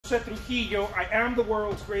Trujillo. I am the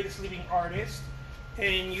world's greatest living artist,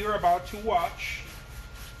 and you're about to watch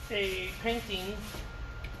a painting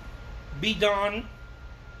be done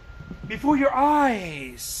before your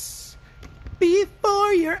eyes.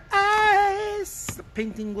 Before your eyes. The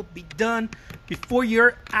painting will be done before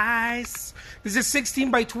your eyes. This is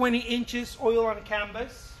 16 by 20 inches oil on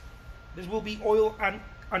canvas. This will be oil on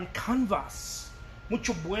canvas.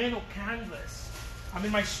 Mucho bueno canvas. I'm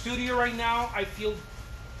in my studio right now. I feel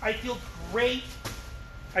great.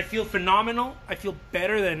 I feel phenomenal. I feel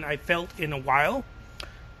better than I felt in a while.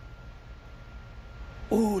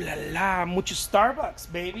 Ooh la la, mucho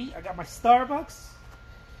Starbucks, baby. I got my Starbucks.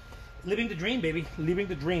 Living the dream, baby. Living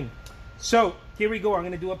the dream. So, here we go. I'm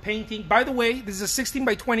going to do a painting. By the way, this is a 16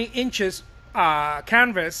 by 20 inches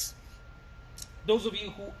canvas. Those of you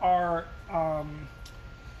who are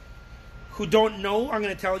who don't know, I'm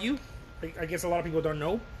going to tell you. I guess a lot of people don't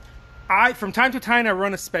know. From time to time, I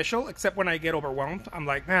run a special, except when I get overwhelmed. I'm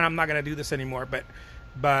like, man, I'm not going to do this anymore.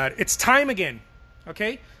 But it's time again,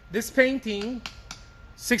 okay? This painting,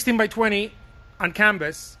 16 by 20 on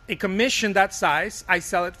canvas, a commission that size, I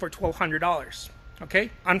sell it for $1,200, okay?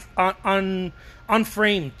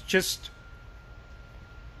 Unframed, just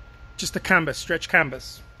a canvas, stretch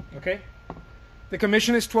canvas, okay? The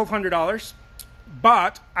commission is $1,200,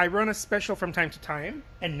 but I run a special from time to time,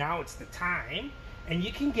 and now it's the time, and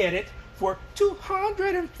you can get it for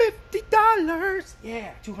 $250.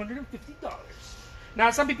 Yeah, $250. Now,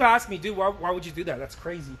 some people ask me, dude, why would you do that? That's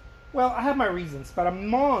crazy. Well, I have my reasons, but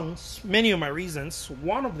amongst many of my reasons,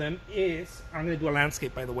 one of them is, I'm going to do a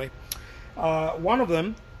landscape, by the way. One of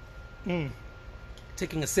them,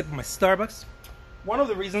 taking a sip of my Starbucks. One of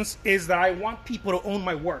the reasons is that I want people to own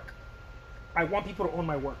my work. I want people to own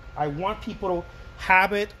my work. I want people to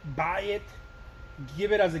have it, buy it,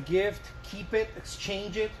 give it as a gift, keep it,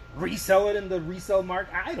 exchange it, resell it in the resale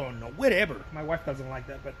market. I don't know, whatever. My wife doesn't like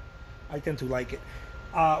that, but I tend to like it.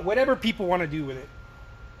 Whatever people want to do with it.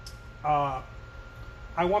 I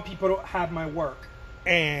want people to have my work,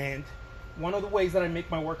 and one of the ways that I make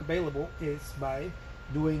my work available is by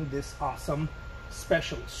doing this awesome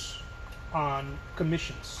specials on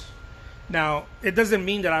commissions. Now, it doesn't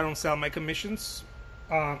mean that I don't sell my commissions.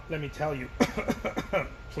 Let me tell you,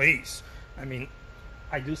 please. I mean,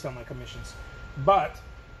 I do sell my commissions, but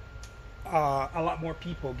a lot more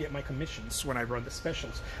people get my commissions when I run the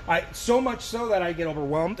specials. So much so that I get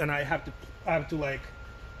overwhelmed, and I have to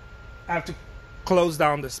close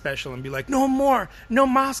down the special and be like, no more, no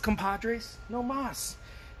mas, compadres, no mas.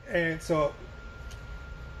 And so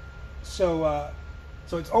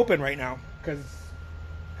it's open right now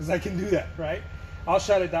because I can do that, right? I'll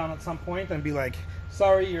shut it down at some point and be like,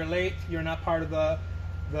 sorry, you're late. You're not part of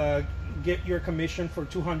the get your commission for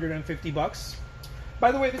 $250.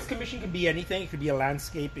 By the way, this commission could be anything. It could be a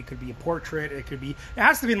landscape. It could be a portrait. It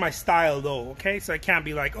has to be in my style, though. Okay, so I can't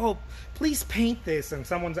be like, oh, please paint this. And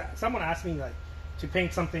someone asked me like to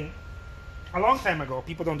paint something a long time ago.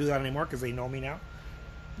 People don't do that anymore because they know me now.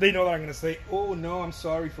 They know that I'm going to say, oh no, I'm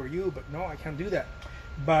sorry for you, but no, I can't do that.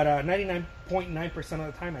 But 99.9%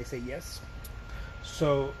 of the time, I say yes.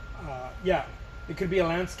 So yeah, it could be a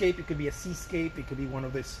landscape. It could be a seascape. It could be one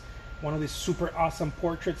of these super awesome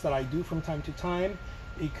portraits that I do from time to time.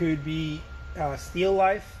 It could be still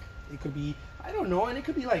life. It could be, I don't know, and it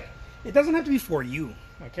could be like, it doesn't have to be for you,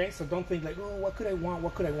 okay? So don't think like, oh, what could I want?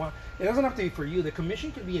 What could I want? It doesn't have to be for you. The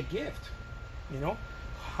commission could be a gift, you know,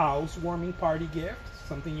 housewarming party gift,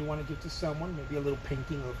 something you want to give to someone, maybe a little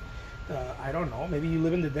painting of, I don't know, maybe you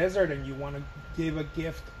live in the desert and you want to give a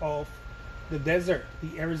gift of the desert,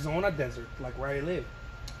 the Arizona desert, like where I live.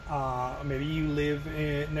 Maybe you live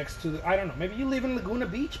next to I don't know, maybe you live in Laguna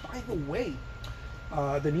Beach. By the way,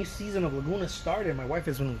 the new season of Laguna started. My wife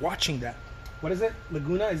has been watching that. What is it?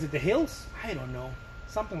 Laguna? Is it the hills? I don't know.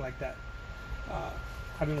 Something like that.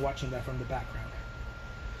 I've been watching that from the background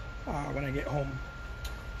when I get home.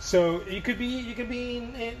 So you could be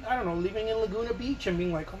in I don't know, living in Laguna Beach and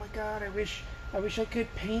being like, oh my God, I wish I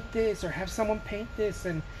could paint this or have someone paint this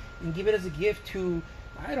and give it as a gift to,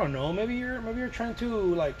 I don't know, maybe you're trying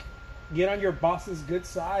to like get on your boss's good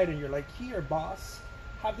side and you're like, here boss,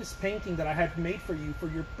 have this painting that I have made for you for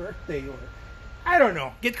your birthday, or I don't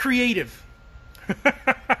know, get creative.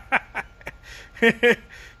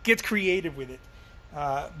 Get creative with it.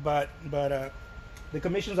 But the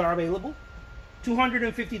commissions are available.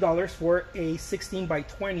 $250 for a 16 by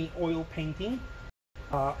 20 oil painting.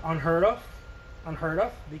 Unheard of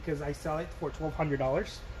because I sell it for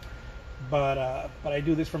 $1,200. But I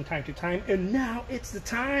do this from time to time, and now it's the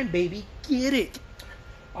time, baby. Get it.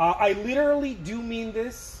 I literally do mean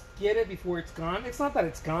this. Get it before it's gone. It's not that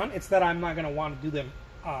it's gone. It's that I'm not going to want to do them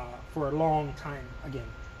for a long time again.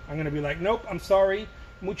 I'm gonna be like, nope, I'm sorry,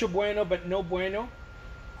 mucho bueno, but no bueno.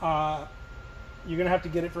 You're gonna have to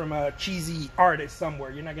get it from a cheesy artist somewhere.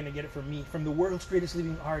 You're not gonna get it from me, from the world's greatest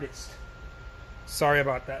living artist. Sorry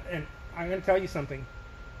about that. And I'm gonna tell you something.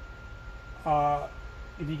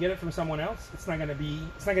 If you get it from someone else, it's not gonna be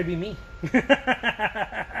me.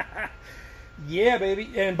 Yeah,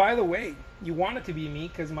 baby. And by the way, you want it to be me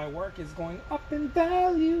because my work is going up in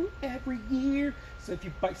value every year. So if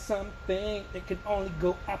you buy something, it can only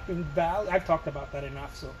go up in value. I've talked about that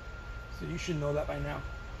enough, so you should know that by now.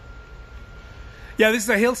 Yeah, this is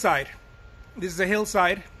a Hillside. This is a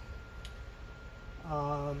Hillside.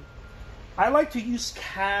 I like to use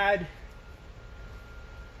CAD.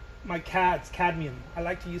 My CAD's cadmium. I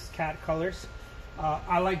like to use CAD colors.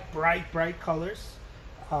 I like bright colors.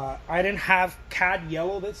 I didn't have CAD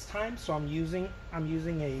yellow this time, so I'm using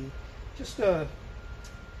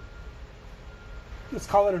let's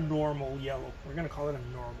call it a normal yellow. We're gonna call it a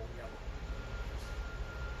normal yellow.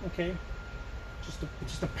 Okay,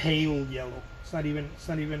 just a pale yellow. It's not even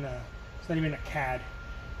a CAD.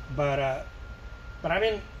 But I've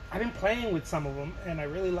been playing with some of them, and I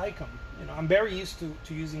really like them. You know, I'm very used to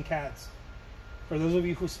using CADs. For those of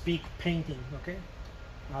you who speak painting, okay.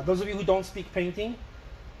 Those of you who don't speak painting,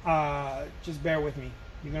 just bear with me.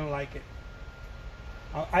 You're gonna like it.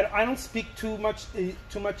 I don't speak too much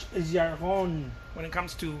jargon when it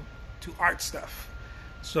comes to art stuff,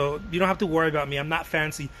 so you don't have to worry about me. I'm not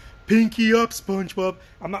fancy. Pinky up, SpongeBob.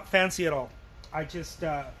 I'm not fancy at all. I just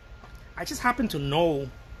happen to know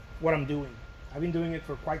what I'm doing. I've been doing it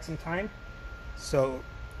for quite some time, so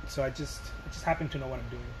I just happen to know what I'm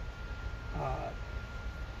doing.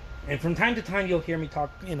 And from time to time, you'll hear me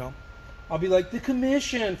talk. You know, I'll be like, the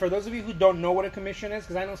commission. For those of you who don't know what a commission is,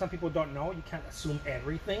 because I know some people don't know, you can't assume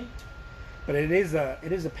everything. But it is a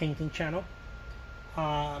painting channel.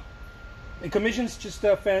 A commission is just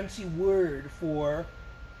a fancy word for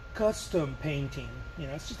custom painting. You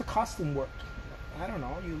know, it's just a custom work. I don't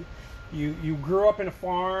know. You grew up in a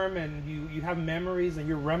farm, and you have memories, and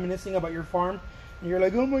you're reminiscing about your farm, and you're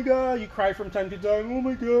like, oh my God, you cry from time to time, oh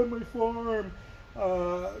my God, my farm.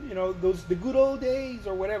 You know, the good old days,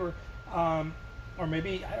 or whatever. Or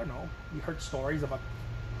maybe, I don't know, you heard stories about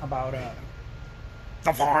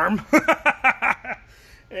the farm.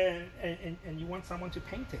 and you want someone to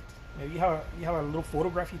paint it. Maybe you have a little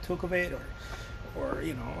photograph you took of it, or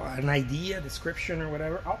you know, an idea, description, or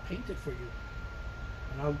whatever. I'll paint it for you,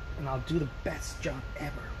 and I'll do the best job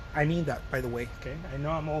ever. I mean that, by the way. Okay, I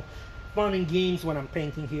know I'm all fun and games when I'm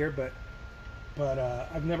painting here, but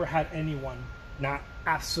I've never had anyone not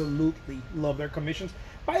absolutely love their commissions.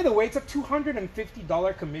 By the way, it's a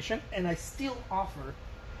 $250 commission, and I still offer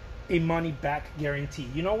a money back guarantee.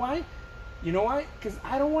 You know why? You know why? Because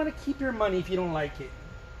I don't want to keep your money if you don't like it.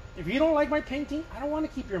 If you don't like my painting, I don't want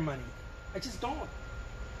to keep your money. I just don't.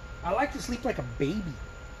 I like to sleep like a baby.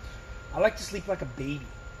 I like to sleep like a baby.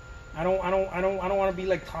 I don't want to be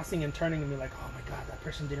like tossing and turning and be like, oh my God, that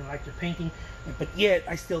person didn't like your painting, but yet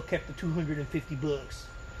I still kept the $250.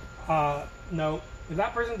 No, if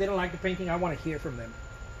that person didn't like the painting, I want to hear from them.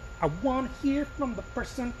 I want to hear from the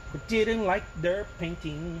person who didn't like their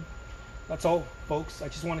painting. That's all, folks. I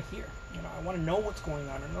just want to hear. You know, I want to know what's going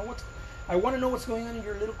on. I want to know what's going on in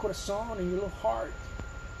your little corazón, in your little heart.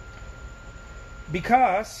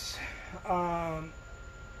 Because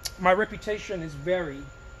my reputation is very,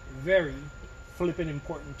 very flippin'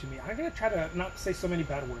 important to me. I'm gonna try to not say so many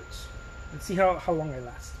bad words. Let's see how long I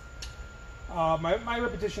last. My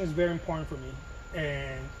reputation is very important for me,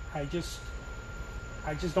 and I just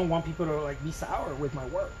don't want people to like be sour with my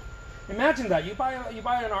work. Imagine that you buy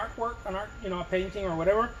an artwork, you know, a painting or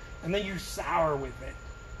whatever, and then you're sour with it.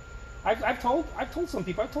 I've told some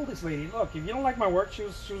people. I've told this lady, look, if you don't like my work, she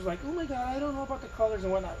was like, oh my God, I don't know about the colors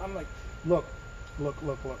and whatnot. I'm like, look.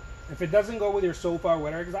 If it doesn't go with your sofa or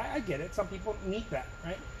whatever, because I get it. Some people need that,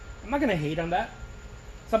 right? I'm not gonna hate on that.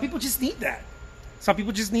 Some people just need that. Some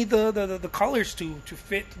people just need the colors to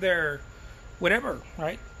fit their whatever,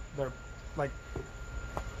 right? Their like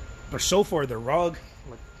their sofa or their rug,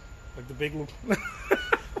 like the big little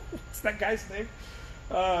what's that guy's name?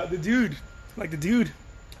 The dude.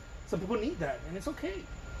 Some people need that, and it's okay.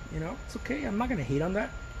 You know, it's okay. I'm not gonna hate on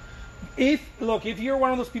that. If you're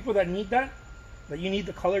one of those people that need that you need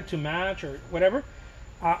the color to match or whatever,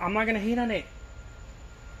 I'm not gonna hate on it.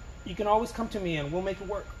 You can always come to me and we'll make it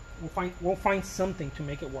work. We'll find something to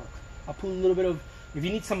make it work. I'll put a little bit of, if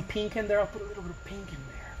you need some pink in there, I'll put a little bit of pink in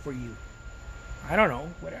there for you. I don't know,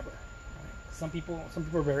 whatever. Right? Some people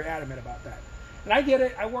are very adamant about that, and I get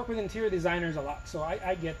it. I work with interior designers a lot, so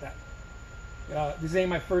I get that. This ain't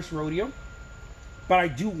my first rodeo, but I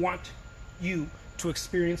do want you to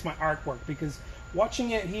experience my artwork, because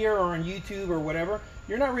watching it here or on YouTube or whatever,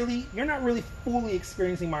 you're not really fully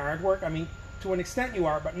experiencing my artwork. I mean, to an extent you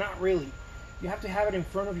are, but not really. You have to have it in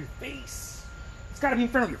front of your face. It's got to be in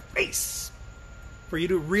front of your face for you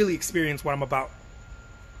to really experience what I'm about.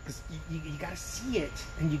 Because you gotta see it,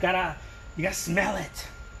 and you gotta smell it.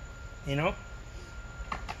 You know,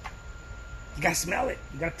 you gotta smell it.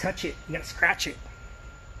 You gotta touch it. You gotta scratch it.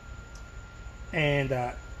 And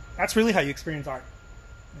that's really how you experience art.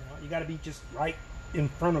 You know, you gotta be just right in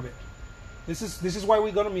front of it. This is why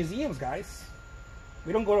we go to museums, guys.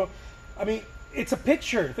 We don't go to. I mean, it's a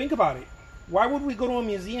picture. Think about it. Why would we go to a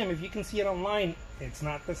museum if you can see it online? It's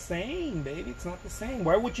not the same, baby. It's not the same.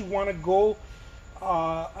 Why would you want to go?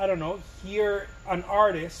 I don't know. Hear an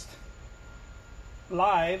artist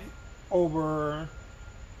live over,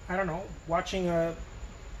 I don't know,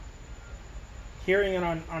 hearing it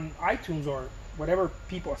on iTunes or whatever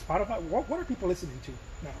people, Spotify. What are people listening to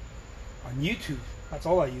now? On YouTube. That's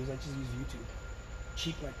all I use. I just use YouTube.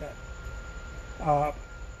 Cheap like that.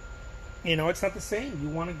 You know, it's not the same. You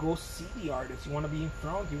want to go see the artist. You want to be in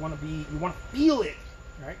front. You want to feel it,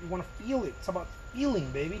 right? You want to feel it. It's about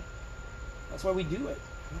feeling, baby. That's why we do it.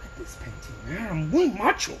 Look at this painting, man. I'm muy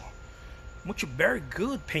macho. Mucho, very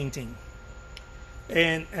good painting.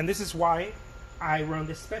 And this is why I run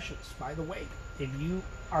this specials. By the way, if you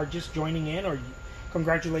are just joining in,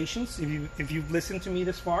 congratulations if you've listened to me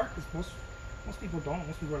this far, because most people don't.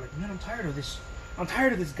 Most people are like, man, I'm tired of this. I'm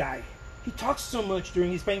tired of this guy. He talks so much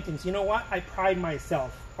during his paintings. You know what? I pride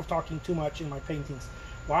myself of talking too much in my paintings.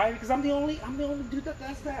 Why? Because I'm the only dude that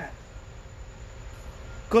does that.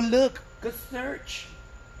 Go look. Go search.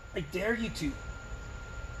 I dare you to.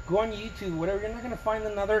 Go on YouTube, whatever. You're not gonna find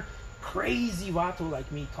another crazy vato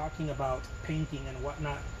like me talking about painting and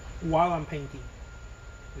whatnot while I'm painting.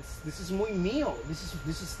 This is muy mío. This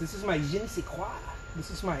is my je ne sais quoi.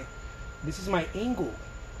 This is my angle.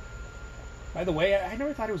 By the way, I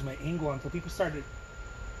never thought it was my angle until people started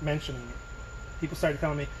mentioning it. People started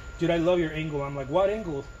telling me, dude, I love your angle. I'm like, what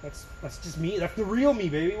angle? That's just me. That's the real me,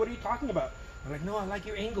 baby. What are you talking about? I'm like, no, I like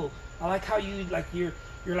your angle. I like how you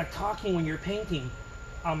you're like talking when you're painting.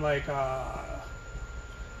 I'm like,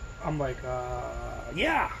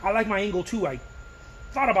 yeah, I like my angle too. I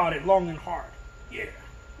thought about it long and hard. Yeah.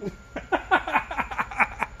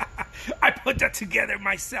 I put that together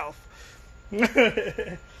myself.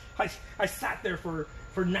 I sat there for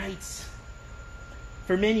nights,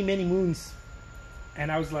 for many moons,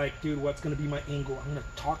 and I was like, dude, what's gonna be my angle? I'm gonna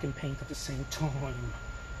talk and paint at the same time.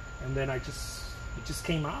 And then it just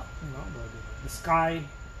came out, you know, the sky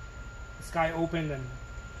opened and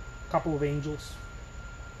a couple of angels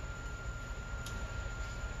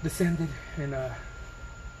descended, and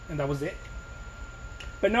that was it.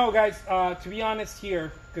 But no, guys, to be honest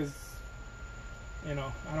here, because, you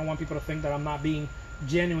know, I don't want people to think that I'm not being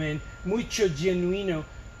genuine, mucho genuino.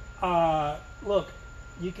 Look,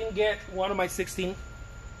 you can get one of my 16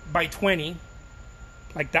 by 20,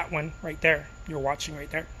 like that one right there, you're watching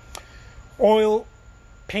right there, oil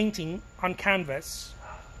painting on canvas.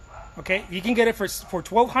 Okay, you can get it for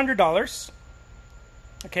 $1,200.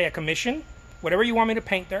 Okay, a commission, whatever you want me to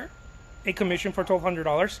paint there, a commission for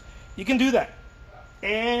 $1,200. You can do that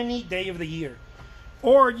any day of the year,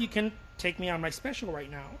 or you can take me on my special right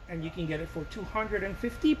now, and you can get it for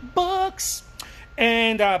 $250.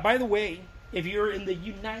 And by the way, if you're in the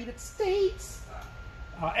United States,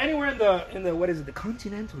 anywhere in the what is it, the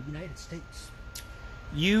continental United States,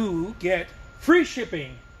 you get free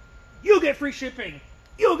shipping. You get free shipping.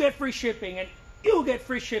 You'll get free shipping, and you'll get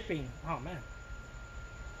free shipping. Oh man,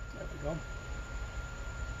 there we go.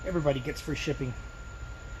 Everybody gets free shipping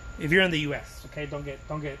if you're in the U.S. Okay, don't get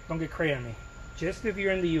cray on me. Just if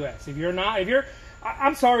you're in the U.S. If you're not,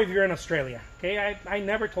 I'm sorry if you're in Australia. Okay, I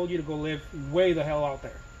never told you to go live way the hell out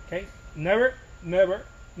there. Okay, never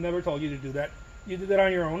told you to do that. You did that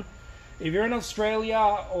on your own. If you're in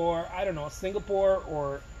Australia or I don't know, Singapore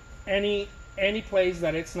or any place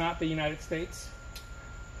that it's not the United States,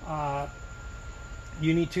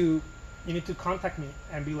 you need to contact me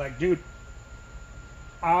and be like, dude,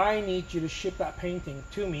 I need you to ship that painting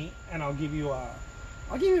to me, and I'll give you a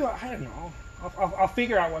I don't know. I'll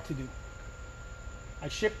figure out what to do. I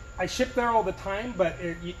ship there all the time, but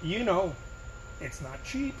you know, it's not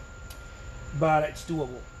cheap, but it's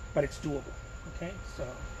doable. Okay, so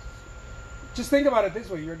just think about it this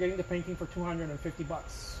way: you're getting the painting for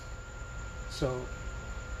 $250. So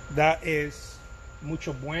that is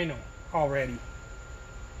mucho bueno already,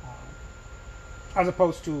 as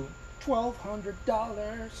opposed to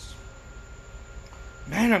 $1,200.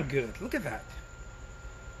 Man, I'm good. Look at that.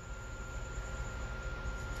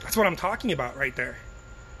 That's what I'm talking about right there.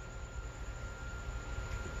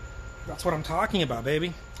 That's what I'm talking about,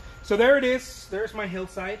 baby. So there it is. There's my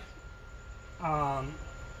hillside.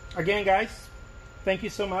 Again, guys, thank you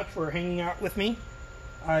so much for hanging out with me.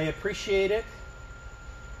 I appreciate it.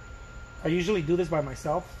 I usually do this by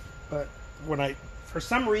myself, but for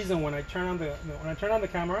some reason, when I turn on the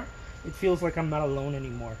camera, it feels like I'm not alone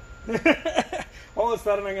anymore. All of a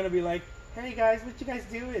sudden, I'm gonna be like, "Hey guys, what you guys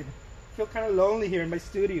doing? I feel kind of lonely here in my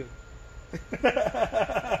studio."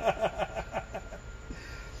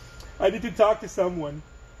 I need to talk to someone,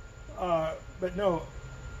 but no,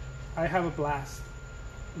 I have a blast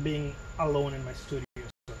being alone in my studio.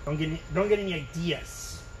 So don't get any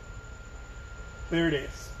ideas. There it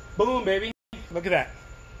is. Boom, baby. Look at that.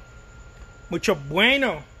 Mucho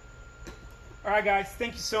bueno. All right, guys.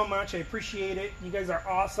 Thank you so much. I appreciate it. You guys are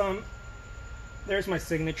awesome. There's my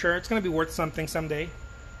signature. It's going to be worth something someday.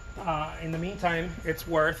 In the meantime, it's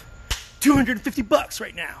worth $250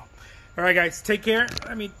 right now. All right, guys. Take care.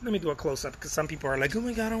 Let me do a close-up because some people are like, "Oh,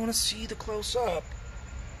 my God, I want to see the close-up."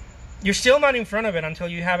 You're still not in front of it until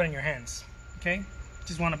you have it in your hands. Okay?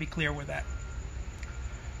 Just want to be clear with that.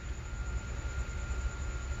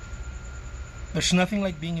 There's nothing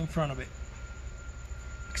like being in front of it.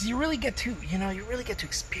 Because you really get to, you really get to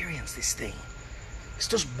experience this thing.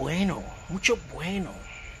 Esto es bueno. Mucho bueno.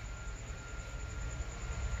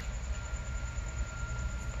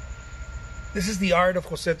 This is the art of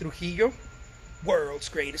Jose Trujillo, world's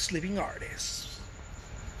greatest living artist.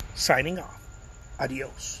 Signing off.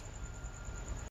 Adios.